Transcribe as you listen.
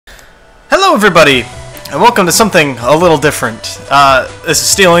Hello everybody, and welcome to something a little different. This is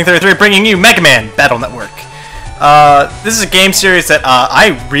Stealing33 bringing you Megaman Battle Network. This is a game series that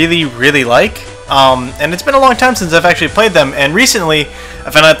I really like, and it's been a long time since I've actually played them, and recently I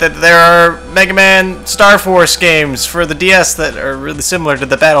found out that there are Mega Man Star Force games for the DS that are really similar to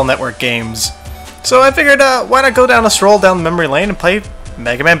the Battle Network games. So I figured, why not go down a stroll down memory lane and play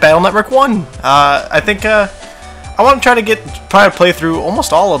Mega Man Battle Network 1? I think, I want to try to play through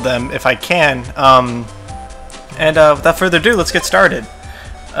almost all of them if I can. Without further ado, let's get started.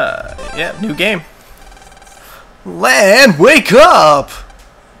 Yeah, new game. Lan, wake up!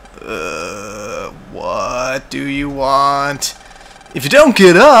 What do you want? If you don't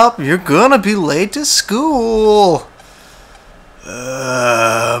get up, you're gonna be late to school.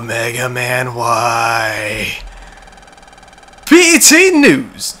 Mega Man, why? PT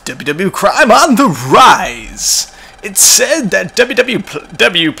News, WW crime on the rise. It said that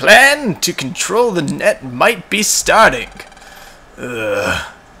WW plan to control the net might be starting.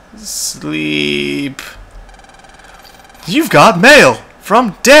 Sleep. You've got mail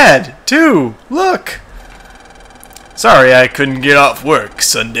from Dad, too. Look. Sorry I couldn't get off work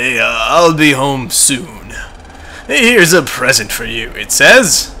Sunday. I'll be home soon. Here's a present for you, it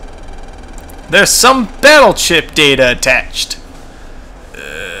says. There's some battle chip data attached.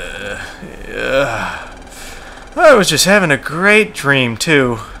 I was just having a great dream,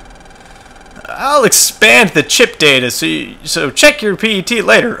 too. I'll expand the chip data, so check your PET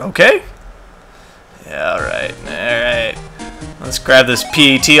later, okay? Yeah, alright. Let's grab this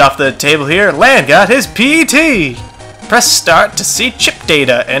PET off the table here. Lan got his PET! Press start to see chip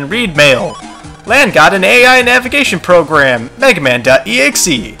data and read mail. Lan got an AI navigation program,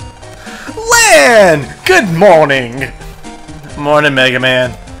 Megaman.exe. Lan! Good morning! Morning, Mega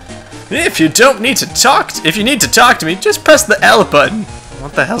Man. If you need to talk to me, just press the L button.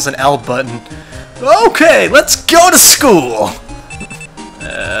 What the hell's an L button? Okay, let's go to school.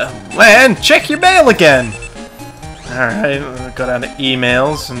 Lan, check your mail again. Alright, we'll go down to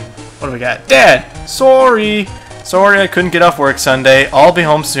emails, and what do we got? Dad, sorry I couldn't get off work Sunday. I'll be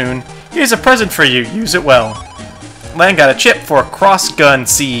home soon. Here's a present for you. Use it well. Lan got a chip for Cross Gun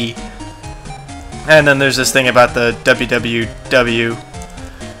C. And then there's this thing about the WWW,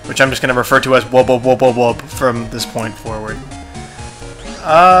 which I'm just going to refer to as wub wub wub wub wub from this point forward.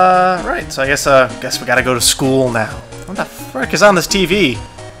 Right, so I guess we gotta go to school now. What the frick is on this TV?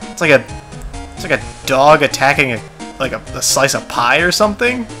 It's like a dog attacking a slice of pie or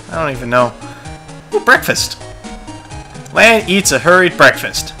something? I don't even know. Ooh, breakfast. Lan eats a hurried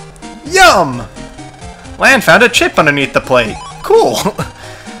breakfast. Yum! Lan found a chip underneath the plate. Cool!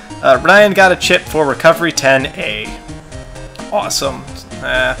 Ryan got a chip for Recovery 10A. Awesome.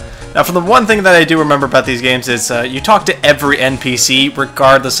 Now, for the one thing that I do remember about these games is you talk to every NPC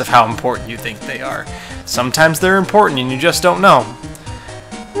regardless of how important you think they are. Sometimes they're important and you just don't know.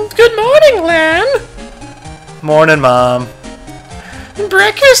 Good morning, Lan. Morning, Mom.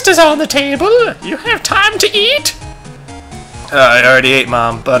 Breakfast is on the table. You have time to eat? I already ate,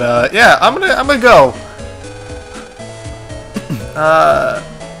 Mom, but yeah, I'm gonna go.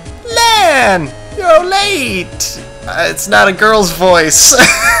 Lan, you're late. It's not a girl's voice.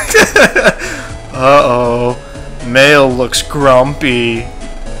 Uh-oh. Mail looks grumpy.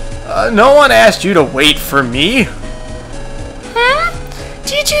 No one asked you to wait for me. Huh?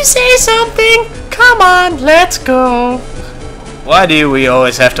 Did you say something? Come on, let's go. Why do we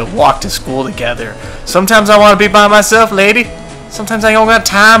always have to walk to school together? Sometimes I want to be by myself, lady. Sometimes I don't got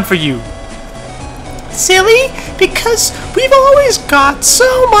time for you. Silly? Because we've always got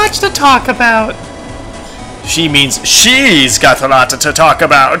so much to talk about. She means she's got a lot to talk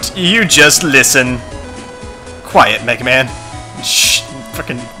about. You just listen. Quiet, Mega Man. Shh,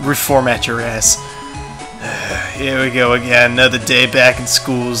 fucking reformat your ass. Here we go again. Another day back in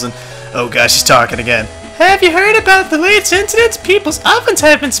schools, and oh gosh, she's talking again. Have you heard about the latest incidents? People's ovens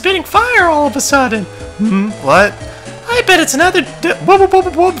have been spitting fire all of a sudden. What? I bet it's another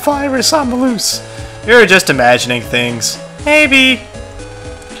wub virus on the loose. You're just imagining things. Maybe.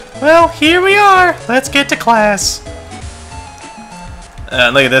 Well, here we are. Let's get to class.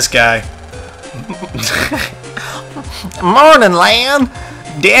 Look at this guy. Morning, Lan.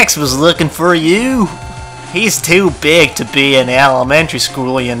 Dex was looking for you. He's too big to be in elementary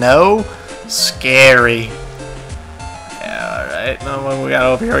school, you know. Scary. Yeah, alright. What we got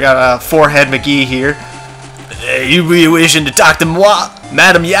over here? We got Forehead McGee here. You be wishing to talk to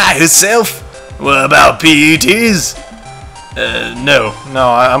Madam Yai herself? What about PETs? No,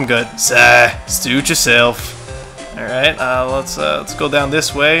 I'm good. Suit yourself. Alright, let's go down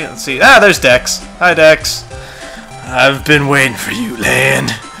this way. Let's see. Ah, there's Dex. Hi, Dex. I've been waiting for you, Lan.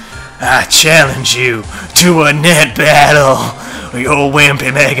 I challenge you to a net battle. Your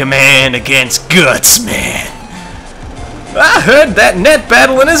wimpy Megaman against Gutsman. I heard that net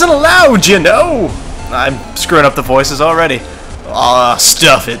battling isn't allowed, you know. I'm screwing up the voices already. Aw,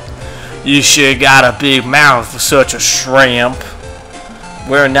 stuff it. You sure got a big mouth for such a shrimp.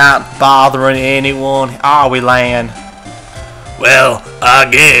 We're not bothering anyone, are we, Lan? Well, I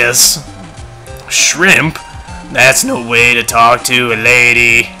guess. Shrimp? That's no way to talk to a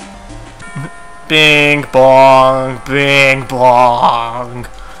lady. Bing bong, bing bong.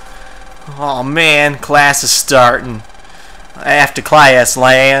 Oh man, class is starting. After class,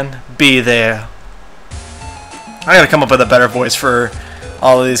 Lan, be there. I gotta come up with a better voice for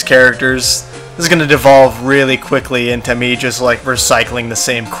all of these characters. This is gonna devolve really quickly into me just like recycling the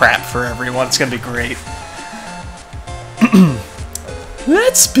same crap for everyone. It's gonna be great.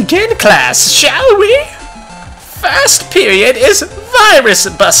 Let's begin class, shall we? First period is virus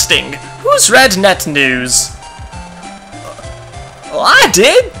busting. Who's read net news? Well, I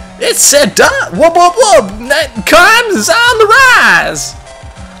did. It said, whoop whoop whoop, net crime is on the rise.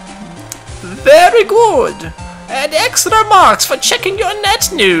 Very good. And extra marks for checking your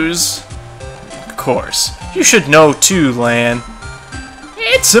net news. Of course. You should know too, Lan.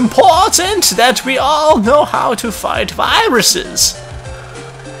 It's important that we all know how to fight viruses.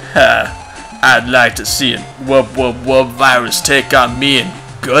 I'd like to see a whoop whoop whoop virus take on me and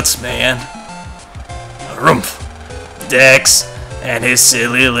Gutsman. Rumph. Dex and his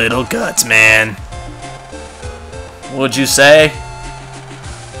silly little Gutsman. What'd you say?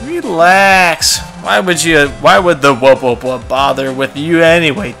 Relax. Why would the whoop whoop whoop bother with you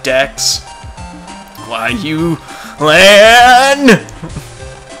anyway, Dex? Why, you Lan!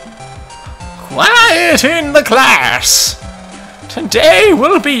 Quiet in the class. Today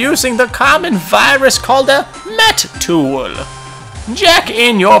we'll be using the common virus called a MET tool. Jack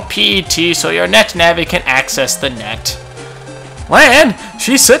in your PT so your net navi can access the net. Lan,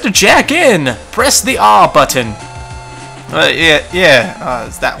 she said to jack in. Press the R button.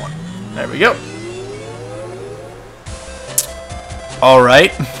 It's that one. There we go.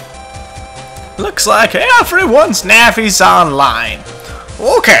 Alright. Looks like everyone's navi's online.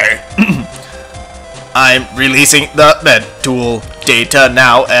 Okay. I'm releasing the med tool data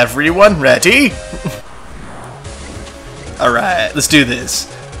now, everyone. Ready? Alright, let's do this.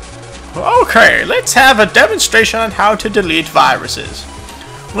 Okay, let's have a demonstration on how to delete viruses.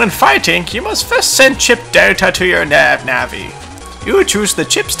 When fighting, you must first send chip data to your navi. You choose the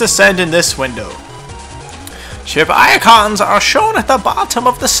chips to send in this window. Chip icons are shown at the bottom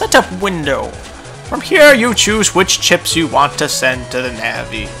of the setup window. From here, you choose which chips you want to send to the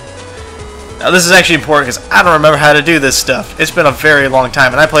navi. Now this is actually important because I don't remember how to do this stuff. It's been a very long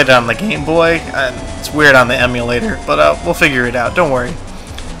time, and I played it on the Game Boy, and it's weird on the emulator, but we'll figure it out, don't worry.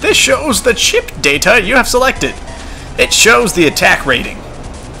 This shows the chip data you have selected. It shows the attack rating.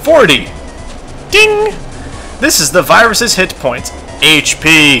 40. Ding! This is the virus's hit points.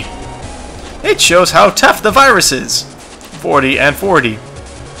 HP. It shows how tough the virus is. 40 and 40.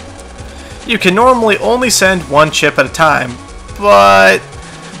 You can normally only send one chip at a time, but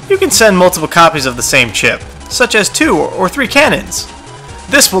you can send multiple copies of the same chip, such as 2 or 3 cannons.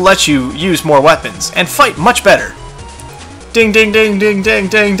 This will let you use more weapons and fight much better. Ding ding ding ding ding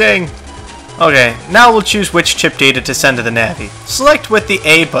ding ding. Okay, now we'll choose which chip data to send to the navi. Select with the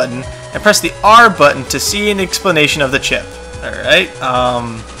A button and press the R button to see an explanation of the chip. Alright,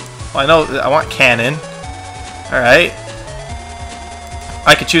 I know I want cannon. Alright.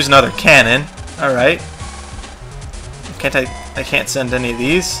 I could choose another cannon. Alright. I can't send any of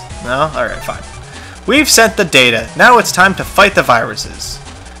these? No? Alright, fine. We've sent the data. Now it's time to fight the viruses.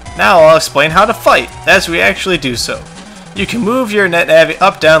 Now I'll explain how to fight, as we actually do so. You can move your net navi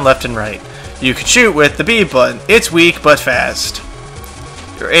up, down, left, and right. You can shoot with the B button. It's weak but fast.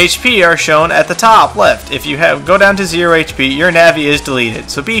 Your HP are shown at the top left. If you go down to 0 HP, your navi is deleted,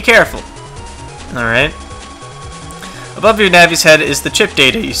 so be careful. Alright. Above your navi's head is the chip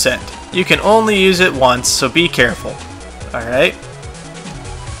data you sent. You can only use it once, so be careful. Alright.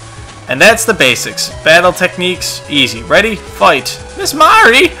 And that's the basics. Battle techniques, easy. Ready? Fight. Miss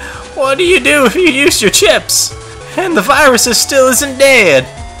Mari, what do you do if you use your chips? And the virus still isn't dead?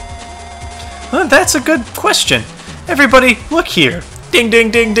 Well, that's a good question. Everybody, look here. Ding,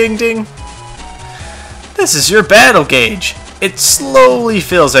 ding, ding, ding, ding. This is your battle gauge. It slowly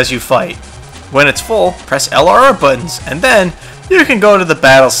fills as you fight. When it's full, press LR buttons, and then you can go to the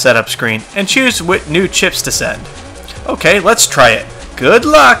battle setup screen and choose what new chips to send. Okay, let's try it. Good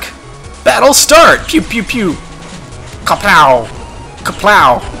luck! Battle start! Pew pew pew! Kaplow!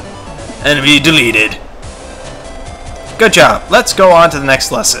 Kaplow! Enemy deleted. Good job. Let's go on to the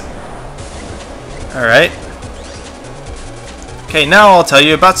next lesson. Alright. Okay, now I'll tell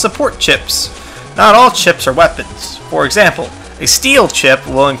you about support chips. Not all chips are weapons. For example, a steel chip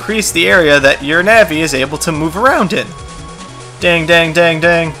will increase the area that your Navi is able to move around in. Dang, dang, dang,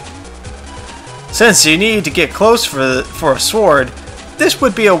 dang. Since you need to get close for a sword, this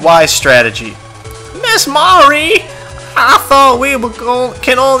would be a wise strategy. Miss Mari, I thought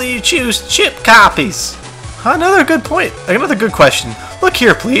can only choose chip copies. Another good point. Another good question. Look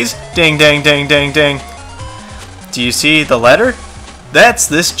here, please. Ding, dang, dang, dang, dang. Do you see the letter? That's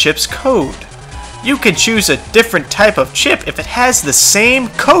this chip's code. You can choose a different type of chip if it has the same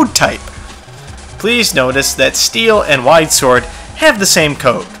code type. Please notice that steel and wide sword have the same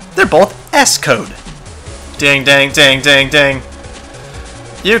code. They're both S code. Ding, dang, dang, dang, dang.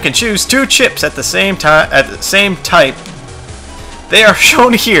 You can choose 2 chips at the same type. They are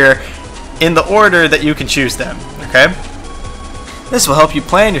shown here in the order that you can choose them. Okay? This will help you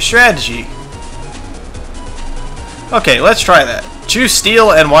plan your strategy. Okay, let's try that. Choose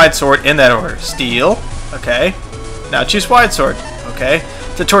steel and wide sword in that order. Steel. Okay. Now choose wide sword. Okay.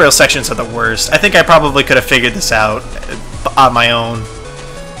 Tutorial sections are the worst. I think I probably could have figured this out on my own.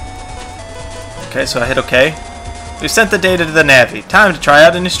 Okay, so I hit OK. We've sent the data to the Navi. Time to try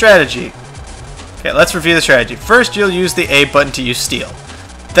out a new strategy. Okay, let's review the strategy. First, you'll use the A button to use steel.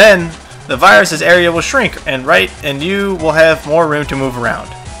 Then, the virus's area will shrink, and you will have more room to move around.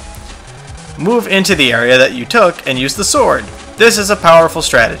 Move into the area that you took and use the sword. This is a powerful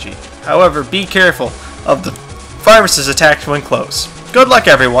strategy. However, be careful of the virus's attacks when close. Good luck,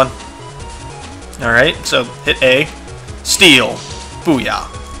 everyone. Alright, so hit A. Steel. Booyah.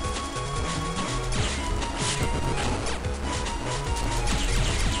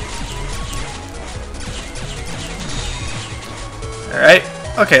 Alright,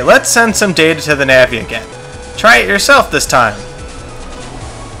 okay, let's send some data to the Navi again. Try it yourself this time.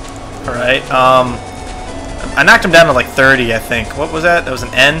 Alright, I knocked him down to like 30, I think. What was that? That was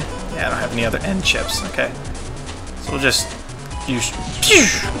an N? Yeah, I don't have any other N chips. Okay. So we'll just use...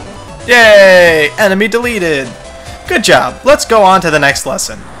 Yay! Enemy deleted! Good job. Let's go on to the next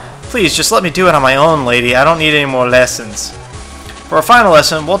lesson. Please, just let me do it on my own, lady. I don't need any more lessons. For our final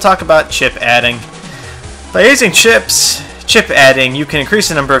lesson, we'll talk about chip adding. By using chip adding, you can increase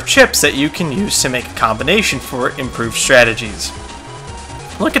the number of chips that you can use to make a combination for improved strategies.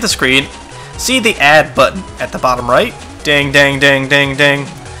 Look at the screen. See the add button at the bottom right? Ding, ding, ding, ding, ding.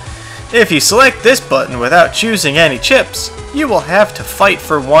 If you select this button without choosing any chips, you will have to fight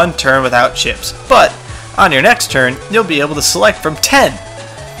for 1 turn without chips. But on your next turn, you'll be able to select from 10.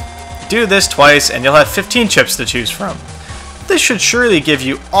 Do this twice and you'll have 15 chips to choose from. This should surely give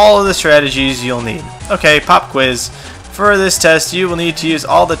you all of the strategies you'll need. Okay, pop quiz. For this test, you will need to use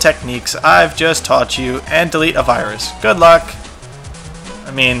all the techniques I've just taught you and delete a virus. Good luck.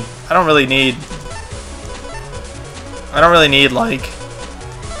 I mean, I don't really need like...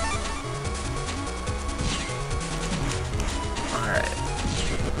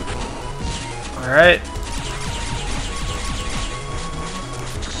 Alright.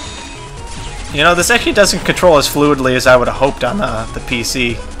 You know, this actually doesn't control as fluidly as I would have hoped on the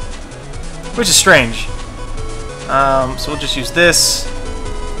PC. Which is strange. So we'll just use this.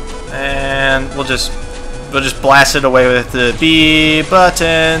 And we'll just blast it away with the B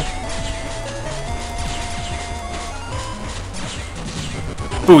button.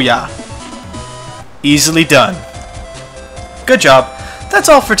 Booyah. Easily done. Good job. That's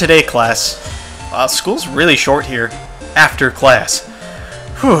all for today, class. Wow, school's really short here. After class.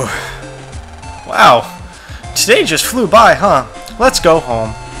 Whew. Wow. Today just flew by, huh? Let's go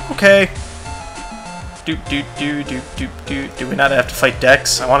home. Okay. Do we not have to fight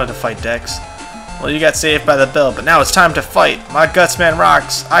Dex? I wanted to fight Dex. Well, you got saved by the bell, but now it's time to fight. My Gutsman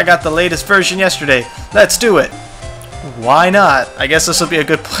rocks. I got the latest version yesterday. Let's do it. Why not? I guess this will be a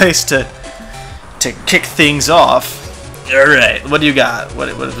good place to kick things off. Alright, what do you got?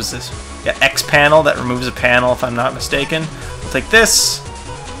 What was this? Yeah, X panel, that removes a panel if I'm not mistaken. We'll take this.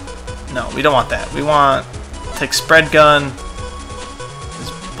 No, we don't want that. We want, take spread gun.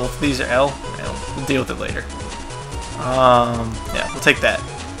 Both of these are L. We'll deal with it later. Yeah, we'll take that.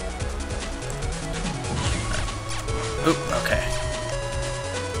 Oop, okay.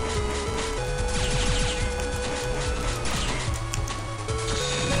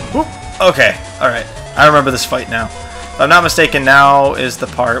 Oop, okay, alright. I remember this fight now. If I'm not mistaken, now is the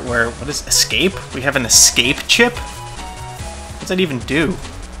part where, what is escape? We have an escape chip? What does that even do?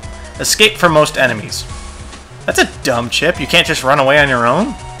 Escape from most enemies. That's a dumb chip. You can't just run away on your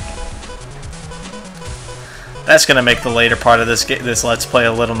own? That's gonna make the later part of this Let's Play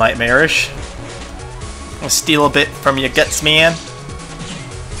a little nightmarish. I'll steal a bit from your guts, man.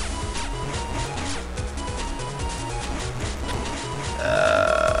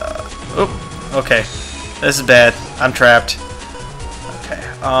 Okay. This is bad. I'm trapped. Okay.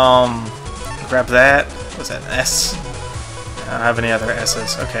 Grab that. What's that? An S? I don't have any other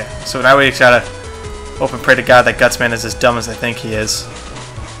S's. Okay. So now we just gotta hope and pray to God that Gutsman is as dumb as I think he is.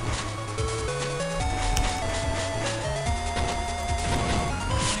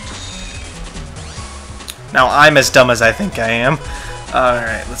 Now I'm as dumb as I think I am.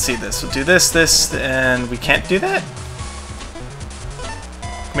 Alright, let's see this. We'll do this, and we can't do that?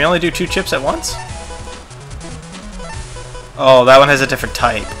 Can we only do 2 chips at once? Oh, that one has a different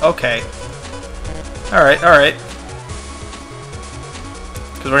type. Okay. Alright, alright.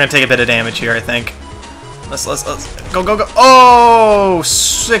 Because we're going to take a bit of damage here, I think. Let's go, go, go. Oh!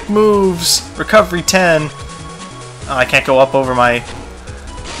 Sick moves! Recovery 10. Oh, I can't go up over my...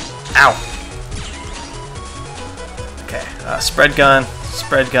 Ow! Okay, spread gun,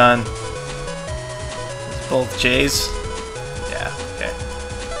 spread gun. Both J's. Yeah, okay.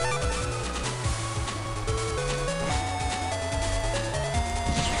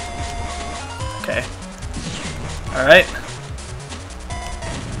 Okay. Alright.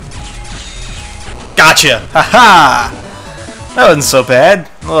 Gotcha! Haha! That wasn't so bad.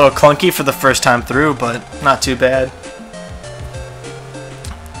 A little clunky for the first time through, but not too bad.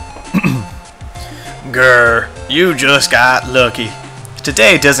 Grr, you just got lucky.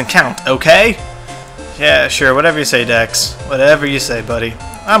 Today doesn't count, okay? Yeah, sure, whatever you say, Dex. Whatever you say, buddy.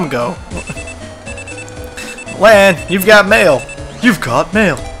 I'm go. Lan, you've got mail. You've got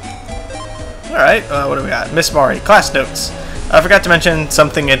mail. Alright, what do we got? Miss Mari, class notes. I forgot to mention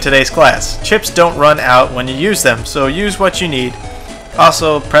something in today's class. Chips don't run out when you use them, so use what you need.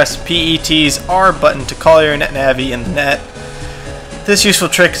 Also, press PET's R button to call your NetNavi in the net. This useful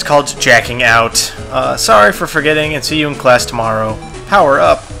trick is called jacking out. Sorry for forgetting, and see you in class tomorrow. Power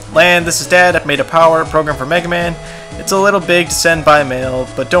up. Lan, this is Dad. I've made a power program for Megaman. It's a little big to send by mail,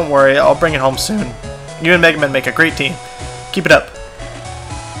 but don't worry, I'll bring it home soon. You and Megaman make a great team. Keep it up.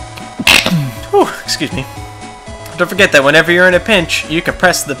 Whew, excuse me. Don't forget that whenever you're in a pinch, you can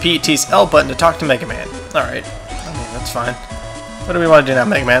press the PET's L button to talk to Megaman. Alright, I mean, that's fine. What do we want to do now,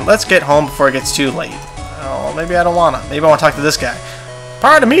 Megaman? Let's get home before it gets too late. Oh, maybe I don't wanna. Maybe I want to talk to this guy.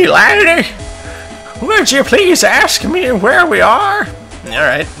 Pardon me, lady. Would you please ask me where we are?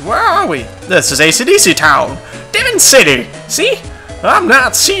 Alright, where are we? This is AC/DC Town. Devon City. See? I'm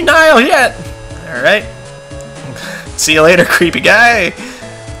not senile yet. Alright. See you later, creepy guy.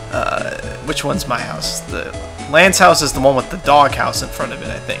 Which one's my house? The Lan's house is the one with the dog house in front of it,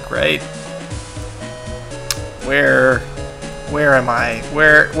 I think, right? Where am I?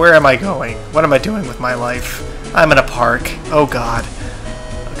 Where am I going? What am I doing with my life? I'm in a park. Oh god.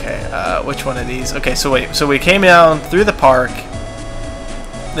 Okay, which one of these? Okay, so wait. So we came down through the park.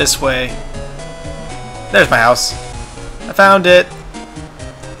 This way. There's my house. I found it.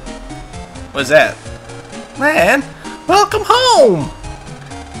 What's that? Man, welcome home!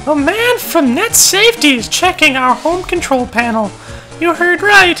 A man from Net Safety is checking our home control panel. You heard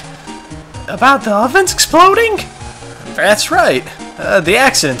right. About the ovens exploding? That's right. The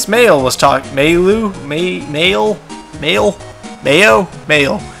accidents. Mail was talking. Mayo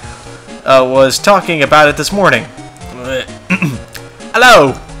was talking about it this morning.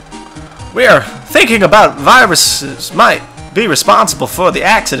 Hello. We are thinking about viruses might be responsible for the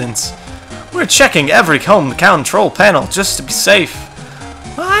accidents. We're checking every home control panel just to be safe.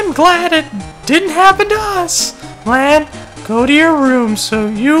 I'm glad it didn't happen to us. Lan, go to your room so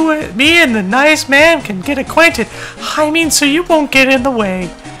me and the nice man can get acquainted. I mean, so you won't get in the way.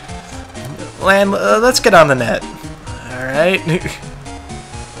 Lan, let's get on the net. Alright.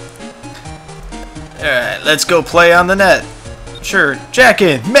 Alright, let's go play on the net. Sure, jack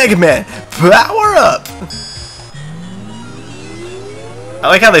in, Megaman, power up! I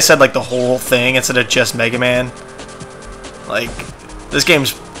like how they said like the whole thing instead of just Megaman. Like, this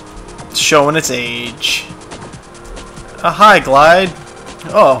game's showing its age. Hi, Glide.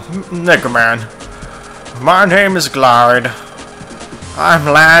 Oh, Megaman. My name is Glide. I'm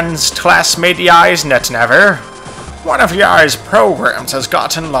Lan's classmate Yai's NetNavi. One of Yai's programs has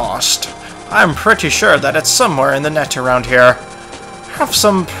gotten lost. I'm pretty sure that it's somewhere in the net around here. Have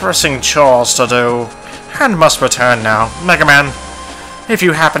some pressing chores to do, and must return now. Megaman, if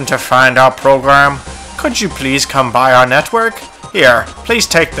you happen to find our program, could you please come by our network? Here, please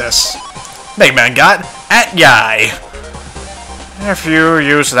take this. Megaman got at Yai. If you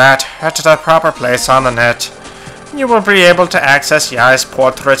use that at the proper place on the net, you will be able to access Yai's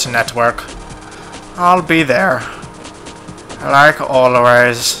portrait network. I'll be there. Like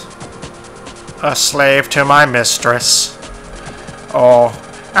always, a slave to my mistress. Oh,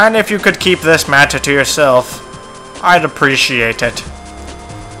 and if you could keep this matter to yourself, I'd appreciate it.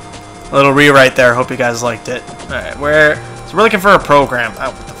 A little rewrite there. Hope you guys liked it. Alright, so we're looking for a program.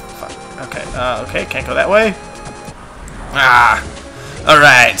 Oh, what the fuck? Okay, okay, can't go that way. Ah.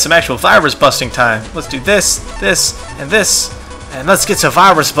 Alright, some actual virus busting time. Let's do this, and this, and let's get some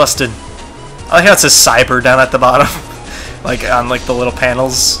virus busted. I like how it says cyber down at the bottom. Like on like the little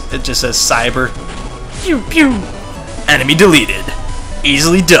panels, it just says cyber. Pew pew. Enemy deleted.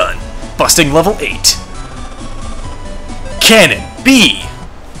 Easily done. Busting level 8. Cannon B.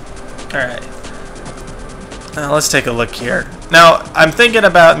 Alright. Now let's take a look here. Now I'm thinking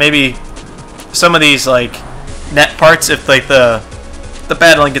about maybe some of these like net parts, if like the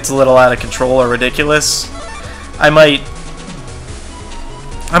battling gets a little out of control or ridiculous, I might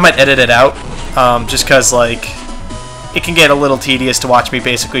edit it out, just cause like it can get a little tedious to watch me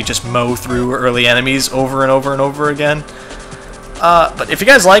basically just mow through early enemies over and over and over again. But if you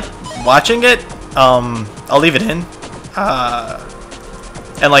guys like watching it, I'll leave it in,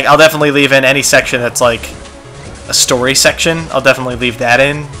 and like I'll definitely leave in any section that's like a story section. I'll definitely leave that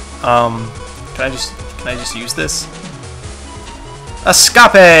in. Can I just use this?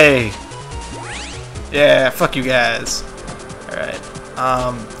 Escape! Yeah, fuck you guys. Alright.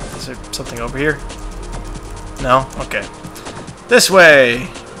 Is there something over here? No? Okay. This way!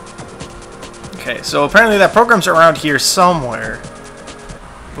 Okay, so apparently that program's around here somewhere.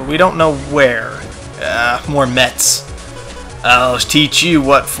 But we don't know where. More Mets. I'll teach you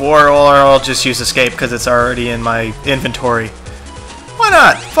what for, or I'll just use escape because it's already in my inventory. Why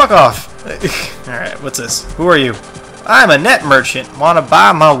not? Fuck off! Alright, what's this? Who are you? I'm a net merchant. Wanna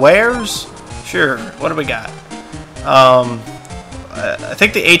buy my wares? Sure. What do we got? I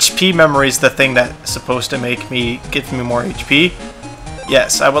think the HP memory is the thing that's supposed to give me more HP.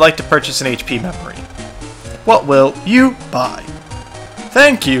 Yes, I would like to purchase an HP memory. What will you buy?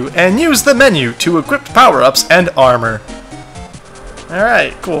 Thank you, and use the menu to equip power-ups and armor.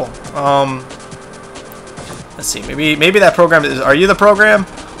 Alright, cool. Let's see, maybe that program is... Are you the program?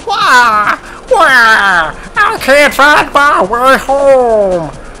 Wah! Wah! I can't find my way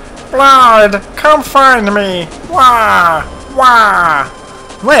home! Blood, come find me! Wah! Wah!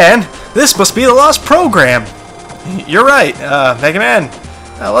 Lan, this must be the lost program! You're right, Megaman.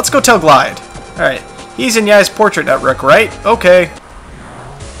 Let's go tell Glide. Alright, he's in Yai's portrait network, right? Okay.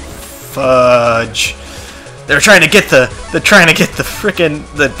 Fudge. They're trying to get the frickin'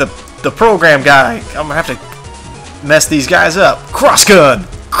 the program guy. I'm gonna have to mess these guys up. Cross gun!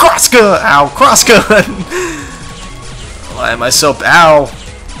 Cross gun! Ow! Cross gun! Why am I so... Ow!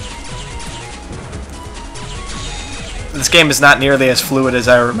 This game is not nearly as fluid as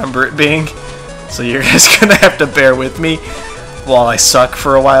I remember it being, so you're guys gonna have to bear with me while I suck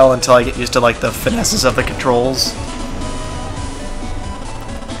for a while until I get used to like the finesses of the controls.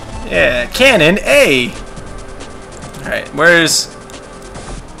 Yeah, cannon A! Alright, where's...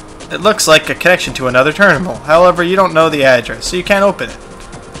 It looks like a connection to another terminal. However, you don't know the address, so you can't open it.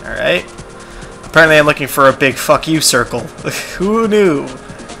 Alright. Apparently I'm looking for a big fuck you circle. Who knew?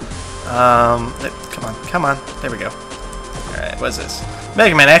 Come on. There we go. Alright, what's this?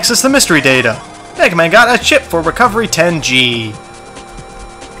 Megaman access the mystery data. Megaman got a chip for recovery 10G.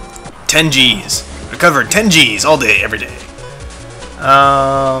 10Gs. Recovered 10Gs all day, every day.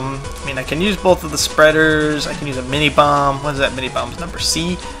 I mean, I can use both of the spreaders. I can use a mini bomb. What is that mini bomb's number?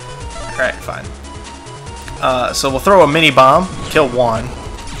 C? Alright, fine. So we'll throw a mini bomb. Kill one.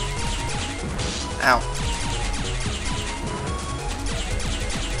 Ow.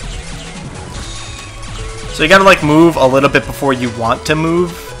 So you gotta like move a little bit before you want to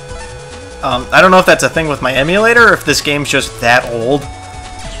move. I don't know if that's a thing with my emulator or if this game's just that old.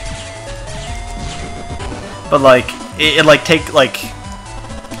 But like, it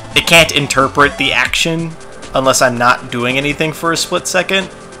can't interpret the action unless I'm not doing anything for a split second.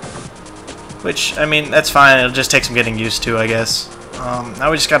 Which, I mean, that's fine. It'll just take some getting used to, I guess. Now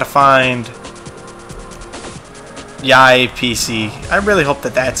we just gotta find Yai PC. I really hope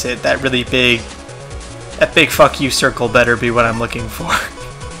that that's it. That big fuck you circle better be what I'm looking for.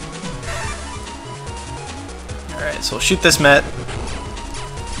 Alright, so we'll shoot this Met.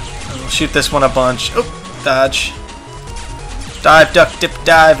 And we'll shoot this one a bunch. Oh, dodge. Dive, duck, dip,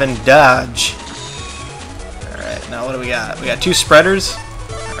 dive, and dodge. Alright, now what do we got? We got two spreaders.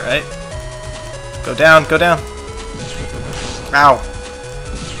 Alright. Go down, go down. Ow.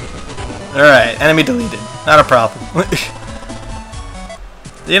 Alright, enemy deleted. Not a problem.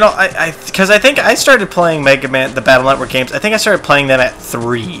 You know, because I think I started playing Mega Man, the Battle Network games, I think I started playing them at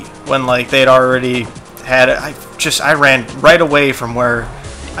 3, when, like, they'd already had it. I ran right away from where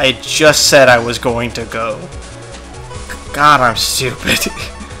I just said I was going to go. God, I'm stupid.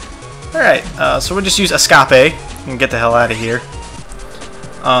 Alright, so we'll just use Escape and get the hell out of here.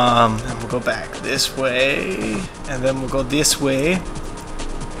 And we'll go back this way, and then we'll go this way.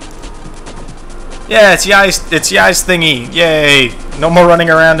 Yeah, it's Yai's thingy. Yay! No more running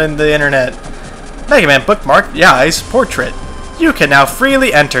around in the internet. Megaman bookmarked Yai's portrait. You can now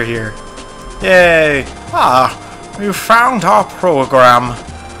freely enter here. Yay! Ah, you found our program.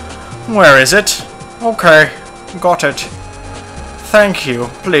 Where is it? Okay, got it. Thank you.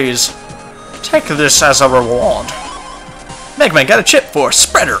 Please take this as a reward. Megaman got a chip for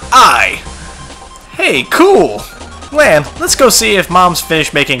Spreader Eye. Hey, cool. Lamb, let's go see if Mom's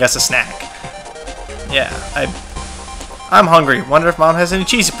finished making us a snack. Yeah, I'm hungry. Wonder if Mom has any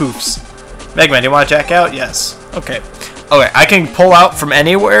cheesy poofs. Megaman, do you want to jack out? Yes. Okay. Okay, I can pull out from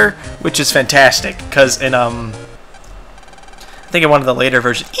anywhere, which is fantastic. Because in, I think in one of the later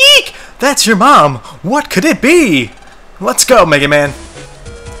versions... Eek! That's your mom! What could it be? Let's go, Megaman.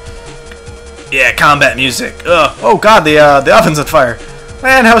 Yeah, combat music. Ugh. Oh god, the oven's on fire.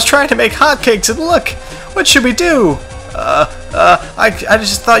 Man, I was trying to make hotcakes and look! What should we do? I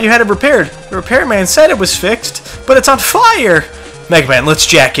just thought you had it repaired. The repairman said it was fixed, but it's on fire! Megaman, let's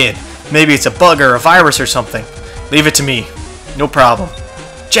jack in. Maybe it's a bug or a virus or something. Leave it to me. No problem.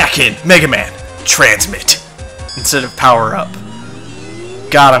 Jack in, Megaman. Transmit. Instead of power up.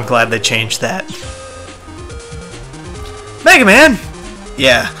 God, I'm glad they changed that. Megaman!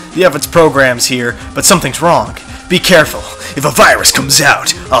 Yeah, the oven's program's here, but something's wrong. Be careful. If a virus comes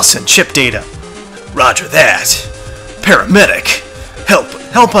out, I'll send chip data. Roger that. Paramedic!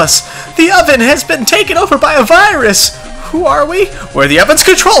 Help us! The oven has been taken over by a virus! Who are we? We're the oven's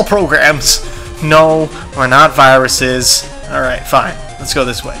control programs! No, we're not viruses. Alright, fine. Let's go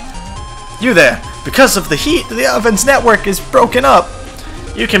this way. You there! Because of the heat, the oven's network is broken up.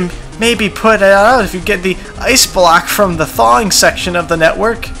 You can maybe put it out if you get the ice block from the thawing section of the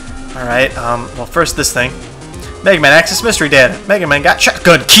network. Alright, well first this thing. Megaman, access mystery data. Megaman got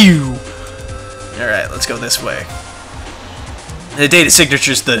shotgun Q! Alright, let's go this way. The data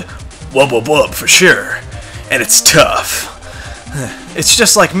signature's the wub wub wub for sure. And it's tough. It's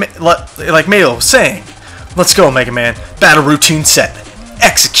just like Mayo was saying. Let's go, Megaman. Battle routine set.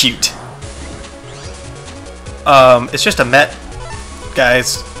 Execute. It's just a Met,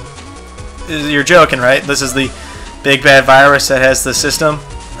 guys. You're joking, right? This is the big bad virus that has the system.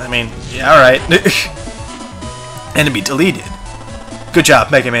 I mean, yeah, alright. Enemy deleted. Good job,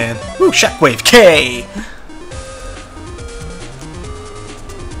 Megaman. Woo, Shockwave K!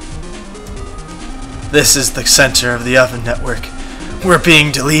 This is the center of the oven network. We're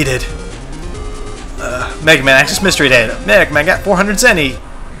being deleted. Megaman, access mystery data. Megaman got 400 Zenny.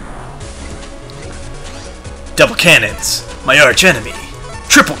 Double cannons. My arch enemy.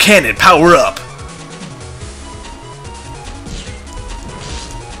 Triple cannon, power up.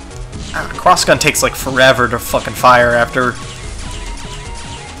 Crossgun takes like forever to fucking fire after.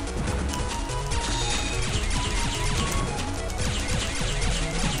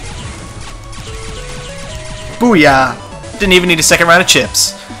 Booyah! Didn't even need a second round of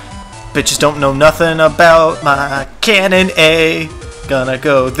chips. Bitches don't know nothing about my cannon A. Gonna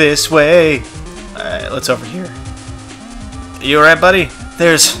go this way. Alright, let's over here. You alright, buddy?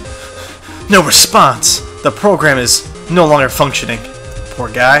 There's no response. The program is no longer functioning. Poor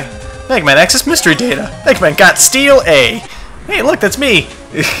guy. Megaman, access mystery data. Megaman got Steel A. Hey, look, that's me.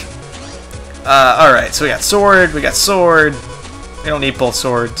 Alright, so we got sword, we got sword. We don't need both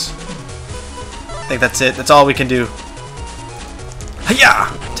swords. I think that's it. That's all we can do.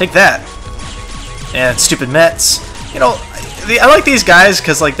 Hiya! Take that. And stupid Mets. You know, I like these guys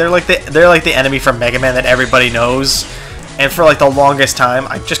because like they're like the enemy from Mega Man that everybody knows. And for like the longest time,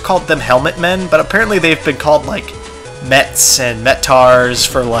 I just called them Helmet Men, but apparently they've been called like Mets and Metars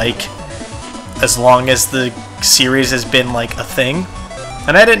for like as long as the series has been like a thing.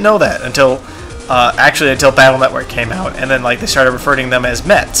 And I didn't know that until actually until Battle Network came out, and then like they started referring to them as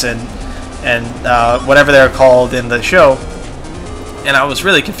Mets and whatever they're called in the show. And I was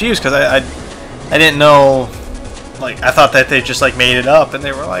really confused because I didn't know, like I thought that they just like made it up, and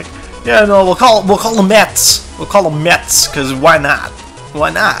they were like, yeah, no, we'll call them Mets. We'll call them Mets because why not?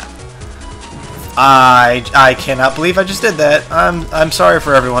 Why not? I cannot believe I just did that. I'm sorry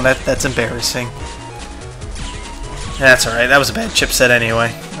for everyone. That's embarrassing. That's all right. That was a bad chipset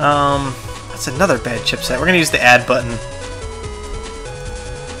anyway. That's another bad chipset. We're gonna use the add button.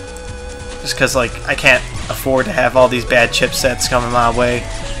 Just because, like, I can't afford to have all these bad chipsets coming my way.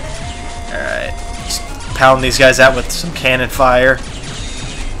 Alright. Just pound these guys out with some cannon fire.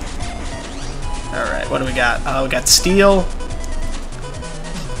 Alright, what do we got? We got steel.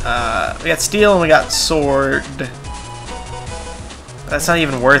 We got steel and we got sword. That's not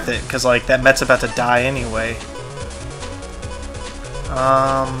even worth it, because, like, that Met's about to die anyway.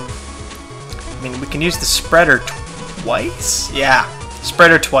 I mean, we can use the spreader twice? Yeah,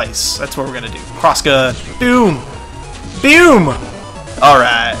 spreader twice. That's what we're gonna do. Cross gun. Boom! Boom!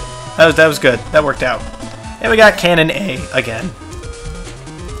 Alright. That was good. That worked out. And we got cannon A again.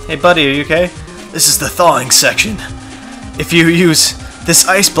 Hey buddy, are you okay? This is the thawing section. If you use this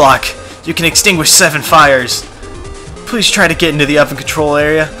ice block, you can extinguish 7 fires. Please try to get into the oven control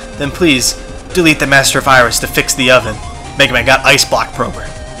area. Then please, delete the master virus to fix the oven. Megaman got ice block prober.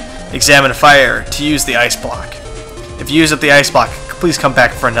 Examine a fire to use the ice block. If you use up the ice block, please come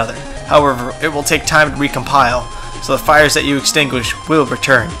back for another. However, it will take time to recompile, so the fires that you extinguish will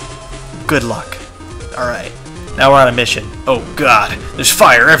return. Good luck. Alright, now we're on a mission. Oh god, there's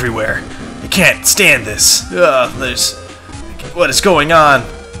fire everywhere. I can't stand this. What is going on?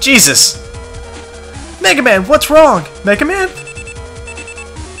 Jesus! Megaman, what's wrong? Megaman?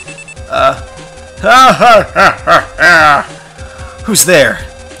 Who's there?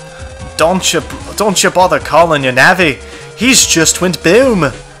 Don't you bother calling your navvy. He's just went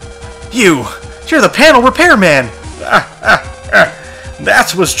boom. You're the panel repairman.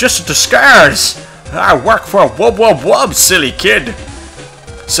 That was just a disguise. I work for a wub wub wub, silly kid.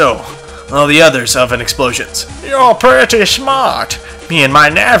 So, all the others oven explosions. You're pretty smart. Me and my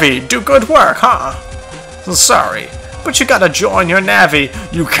navvy do good work, huh? Sorry, but you gotta join your navvy.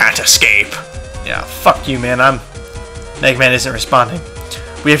 You can't escape. Yeah, fuck you, man. Megaman isn't responding.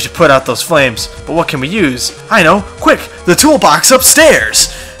 We have to put out those flames, but what can we use? I know. Quick, the toolbox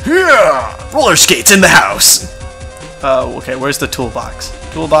upstairs. Yeah, roller skates in the house. Okay, where's the toolbox?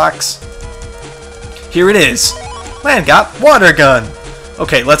 Toolbox. Here it is. Man got water gun.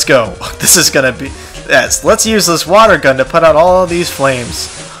 Okay, let's go. This is gonna be... Yes, let's use this water gun to put out all these flames.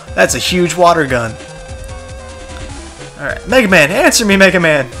 That's a huge water gun. Alright, Megaman, answer me,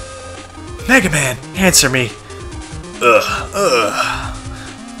 Megaman! Megaman, answer me!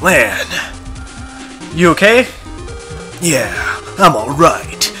 Lan, you okay? Yeah, I'm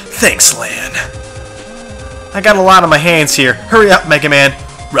alright. Thanks, Lan. I got a lot on my hands here. Hurry up, Megaman.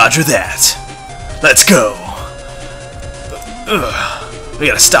 Roger that. Let's go. We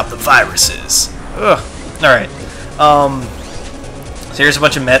gotta stop the viruses. Alright. So here's a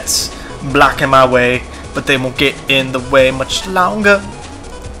bunch of Mets blocking my way, but they won't get in the way much longer.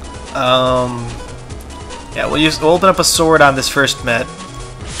 Yeah, we'll open up a sword on this first Met.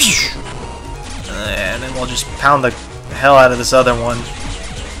 And then we'll just pound the hell out of this other one.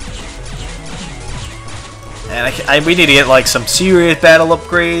 And we need to get like some serious battle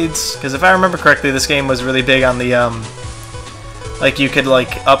upgrades, because if I remember correctly, this game was really big on the like you could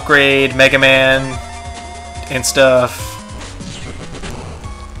like upgrade Mega Man and stuff.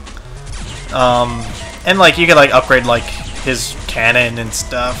 And like you could like upgrade like his cannon and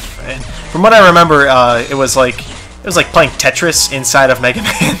stuff. And from what I remember, it was like playing Tetris inside of Mega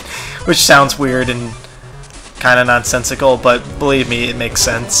Man, which sounds weird and kind of nonsensical, but believe me, it makes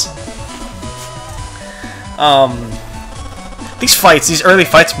sense. These early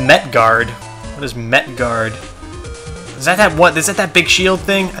fights, Met Guard. What is Met Guard? Is that that big shield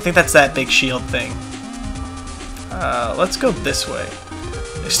thing? I think that's that big shield thing. Let's go this way.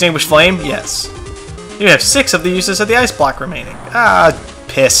 Extinguish flame? Yes. You have 6 of the uses of the ice block remaining. Ah,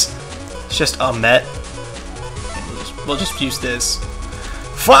 piss. It's just a Met. We'll just use this.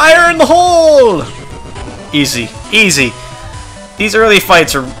 Fire in the hole! Easy. Easy. These early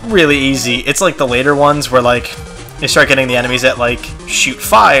fights are really easy. It's like the later ones where like you start getting the enemies that like shoot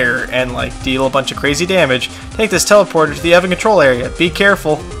fire and like deal a bunch of crazy damage. Take this teleporter to the oven control area. Be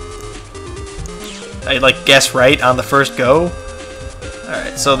careful. I like guess right on the first go.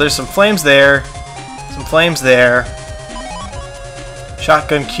 Alright, so there's some flames there. Some flames there.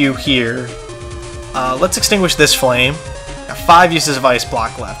 Shotgun Q here. Let's extinguish this flame. Got 5 uses of ice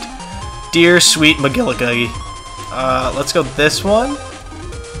block left. Dear sweet McGillicuddy. Let's go this one.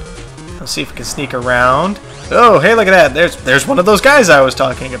 Let's see if we can sneak around. Oh, hey, look at that. There's one of those guys I was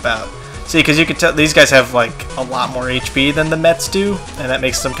talking about. See, because you can tell these guys have like a lot more HP than the Mets do, and that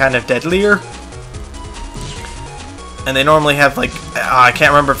makes them kind of deadlier. And they normally have like I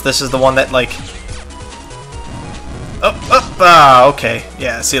can't remember if this is the one that like okay.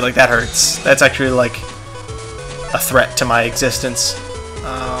 Yeah, see, like that hurts. That's actually like a threat to my existence.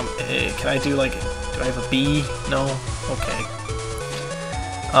 Can I do like, do I have a B? No? Okay.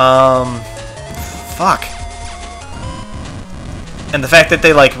 Fuck. And the fact that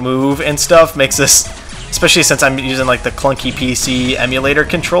they like move and stuff makes this, especially since I'm using like the clunky PC emulator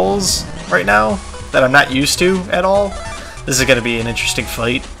controls right now that I'm not used to at all, this is gonna be an interesting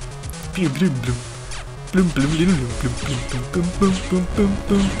fight.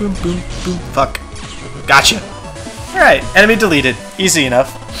 Fuck. Gotcha. Alright, enemy deleted. Easy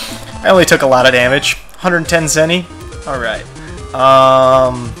enough. I only took a lot of damage. 110 zenny. Alright.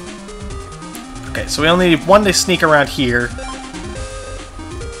 Okay, so we only need one to sneak around here.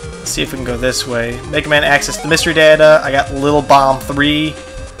 Let's see if we can go this way. Megaman access the mystery data. I got Little Bomb 3.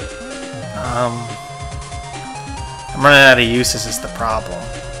 I'm running out of uses is the problem.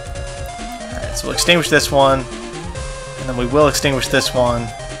 Alright, so we'll extinguish this one. And then we will extinguish this one.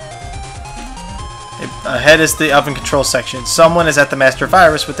 Ahead is the oven control section. Someone is at the master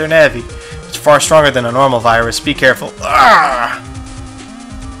virus with their Navi. It's far stronger than a normal virus. Be careful. Ah!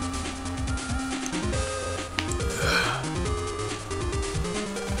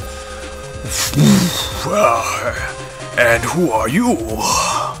 And who are you?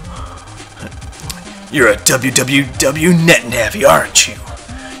 You're a www net Navi, aren't you?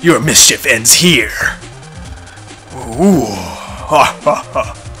 Your mischief ends here. Ooh, ha ha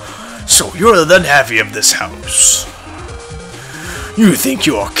ha. So you're the Navi of this house. You think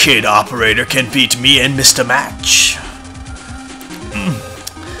your kid operator can beat me and Mr. Match?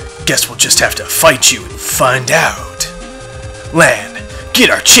 Guess we'll just have to fight you and find out. Lan, get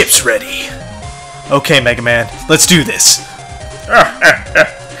our chips ready. Okay, Megaman, let's do this.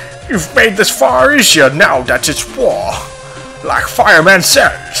 You've made this far easier now that it's war. Like Fireman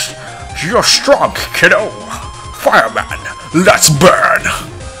says, you're strong, kiddo. Fireman, let's burn.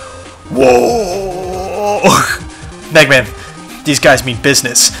 Whoa! Megaman, these guys mean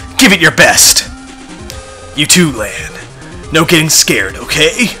business. Give it your best. You too, Lan. No getting scared,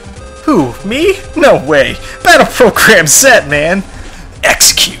 okay? Who, me? No way. Battle program set, man.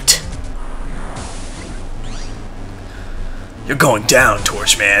 Execute. You're going down,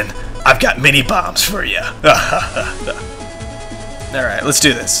 Torchman. I've got mini bombs for you. Alright, let's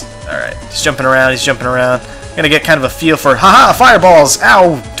do this. Alright, he's jumping around, Gonna get kind of a feel for, haha, fireballs!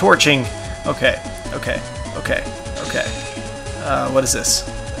 Ow! Torching! Okay. What is this?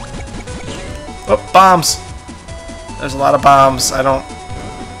 Oh, bombs! There's a lot of bombs. I don't...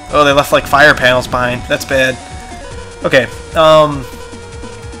 Oh, they left like fire panels behind. That's bad. Okay,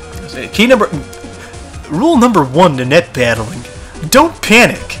 Rule number 1 to net battling. Don't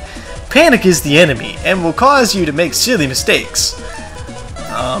panic. Panic is the enemy, and will cause you to make silly mistakes.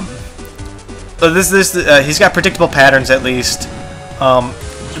 He's got predictable patterns at least.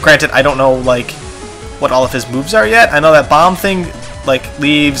 Granted, I don't know like what all of his moves are yet. I know that bomb thing like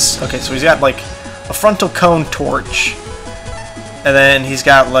leaves. Okay, so he's got like a frontal cone torch, and then he's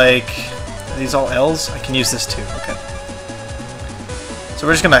got like are these all L's. I can use this too. Okay. So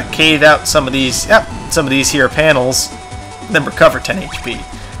we're just gonna cave out some of these. Yep, some of these here panels, then recover 10 HP.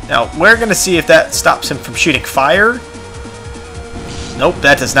 Now we're gonna see if that stops him from shooting fire. Nope,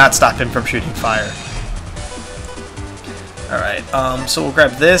 that does not stop him from shooting fire. Alright, so we'll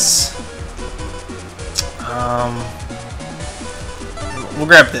grab this. We'll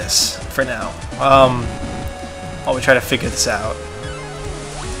grab this for now. While we try to figure this out.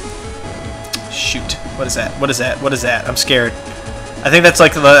 Shoot. What is that? I'm scared. I think that's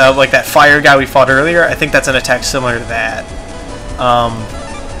like like that fire guy we fought earlier. I think that's an attack similar to that.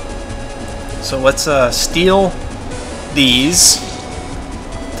 So let's steal these.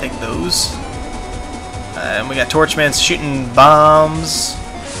 Take those. And we got Torchman shooting bombs.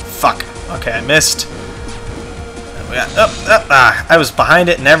 Fuck. Okay, I missed. And we got I was behind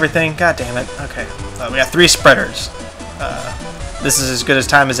it and everything. God damn it. Okay. We got 3 spreaders. This is as good as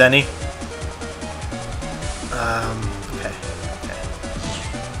time as any. Okay.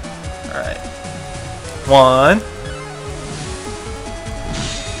 Alright. 1.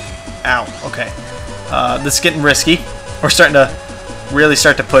 Ow. Okay. This is getting risky. We're starting to really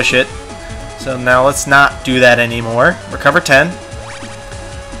start to push it. So now let's not do that anymore. Recover 10.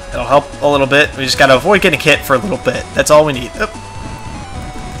 It'll help a little bit. We just gotta avoid getting hit for a little bit. That's all we need.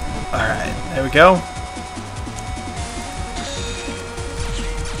 Alright, there we go.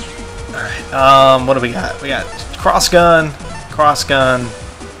 Alright, what do we got? We got cross gun, and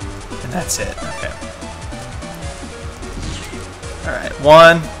that's it. Okay. Alright,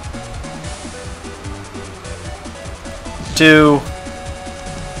 1, 2.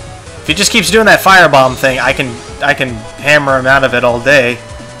 If he just keeps doing that firebomb thing, I can hammer him out of it all day.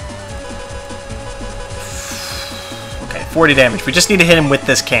 Okay, 40 damage. We just need to hit him with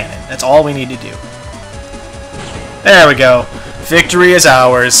this cannon. That's all we need to do. There we go. Victory is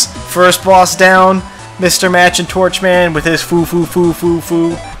ours. First boss down. Mr. Match and Torchman with his foo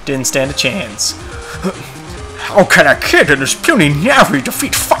didn't stand a chance. How can a kid in his puny Navi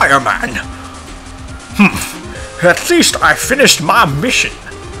defeat Fireman? At least I finished my mission.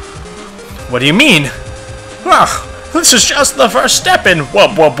 What do you mean? This is just the first step in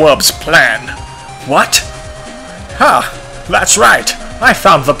Wub Wub Wub's plan. What? That's right. I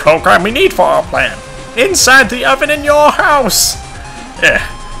found the program we need for our plan. Inside the oven in your house.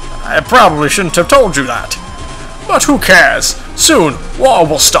 I probably shouldn't have told you that. But who cares? Soon, war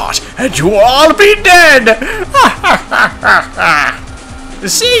will start, and you will all be dead!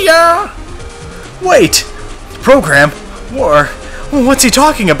 See ya! Wait! Program? War? What's he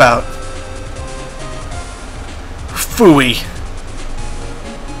talking about? Phooey.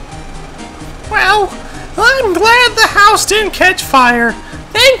 Well, I'm glad the house didn't catch fire.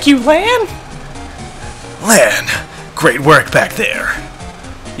 Thank you, Lan. Lan, great work back there.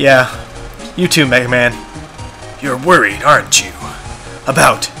 Yeah, you too, Megaman. You're worried, aren't you?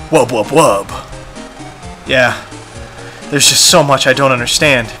 About wub wub wub. Yeah, there's just so much I don't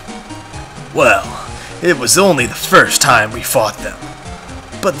understand. Well, it was only the first time we fought them.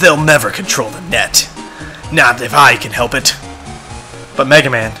 But they'll never control the net. Not if I can help it. But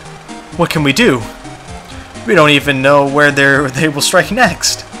Megaman, what can we do? We don't even know where they will strike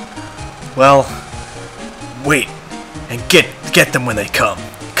next. Well, wait and get them when they come.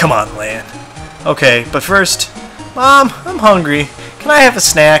 Come on, Lan. Okay, but first, Mom, I'm hungry. Can I have a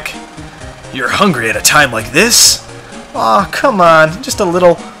snack? You're hungry at a time like this? Aw, come on, just a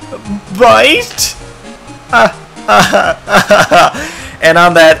little bite? And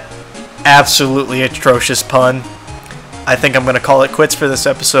on that absolutely atrocious pun, I think I'm going to call it quits for this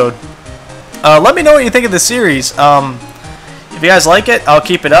episode. Let me know what you think of the series. If you guys like it, I'll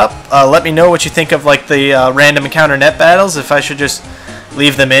keep it up. Let me know what you think of like the random encounter net battles, if I should just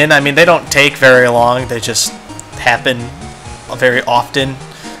leave them in. I mean, they don't take very long. They just happen very often.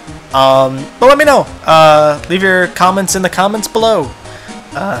 But let me know. Leave your comments in the comments below.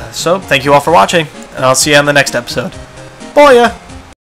 So, thank you all for watching, and I'll see you on the next episode. Bye ya!